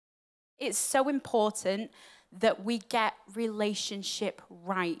It's so important that we get relationship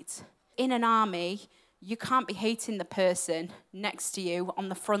right. In an army, you can't be hating the person next to you on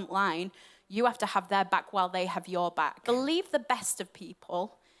the front line. You have to have their back while they have your back. Believe the best of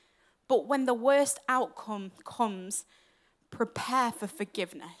people, but when the worst outcome comes, prepare for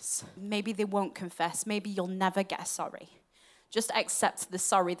forgiveness. Maybe they won't confess. Maybe you'll never get a sorry. Just accept the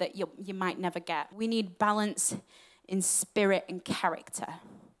sorry that you might never get. We need balance in spirit and character.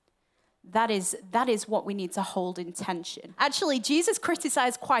 That is what we need to hold in tension. Actually, Jesus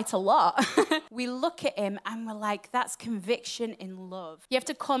criticized quite a lot. We look at him and we're like, that's conviction in love. You have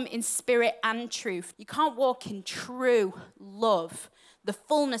to come in spirit and truth. You can't walk in true love, the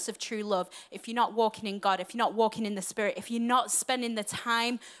fullness of true love, if you're not walking in God, if you're not walking in the Spirit, if you're not spending the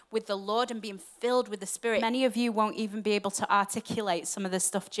time with the Lord and being filled with the Spirit. Many of you won't even be able to articulate some of the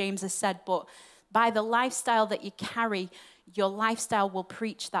stuff James has said, but by the lifestyle that you carry, your lifestyle will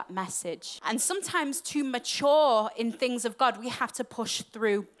preach that message. And sometimes to mature in things of God, we have to push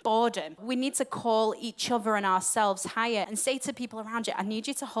through boredom. We need to call each other and ourselves higher and say to people around you, I need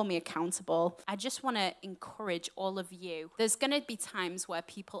you to hold me accountable. I just want to encourage all of you. There's going to be times where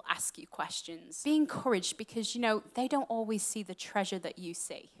people ask you questions. Be encouraged because, they don't always see the treasure that you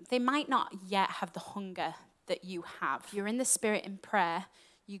see. They might not yet have the hunger that you have. If you're in the Spirit in prayer,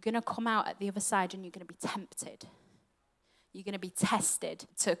 you're going to come out at the other side and you're going to be tempted. You're going to be tested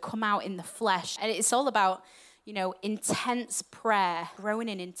to come out in the flesh. And it's all about, intense prayer, growing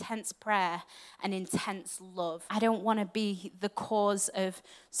in intense prayer and intense love. I don't want to be the cause of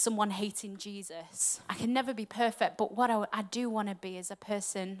someone hating Jesus. I can never be perfect, but what I do want to be is a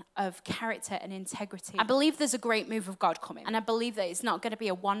person of character and integrity. I believe there's a great move of God coming. And I believe that it's not going to be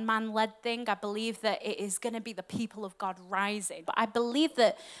a one-man-led thing. I believe that it is going to be the people of God rising. But I believe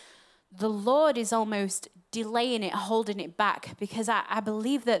that the Lord is almost delaying it, holding it back, because I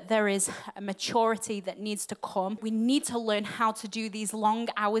believe that there is a maturity that needs to come. We need to learn how to do these long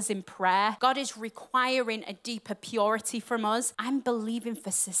hours in prayer. God is requiring a deeper purity from us. I'm believing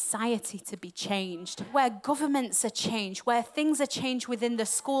for society to be changed, where governments are changed, where things are changed within the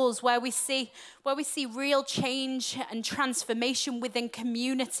schools, where we see real change and transformation within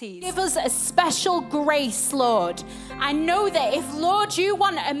communities. Give us a special grace, Lord. I know that if, Lord, you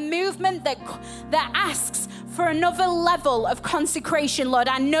want a movement that asks for another level of consecration, Lord,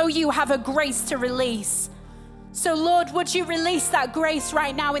 I know you have a grace to release. So, Lord, would you release that grace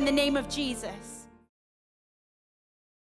right now in the name of Jesus?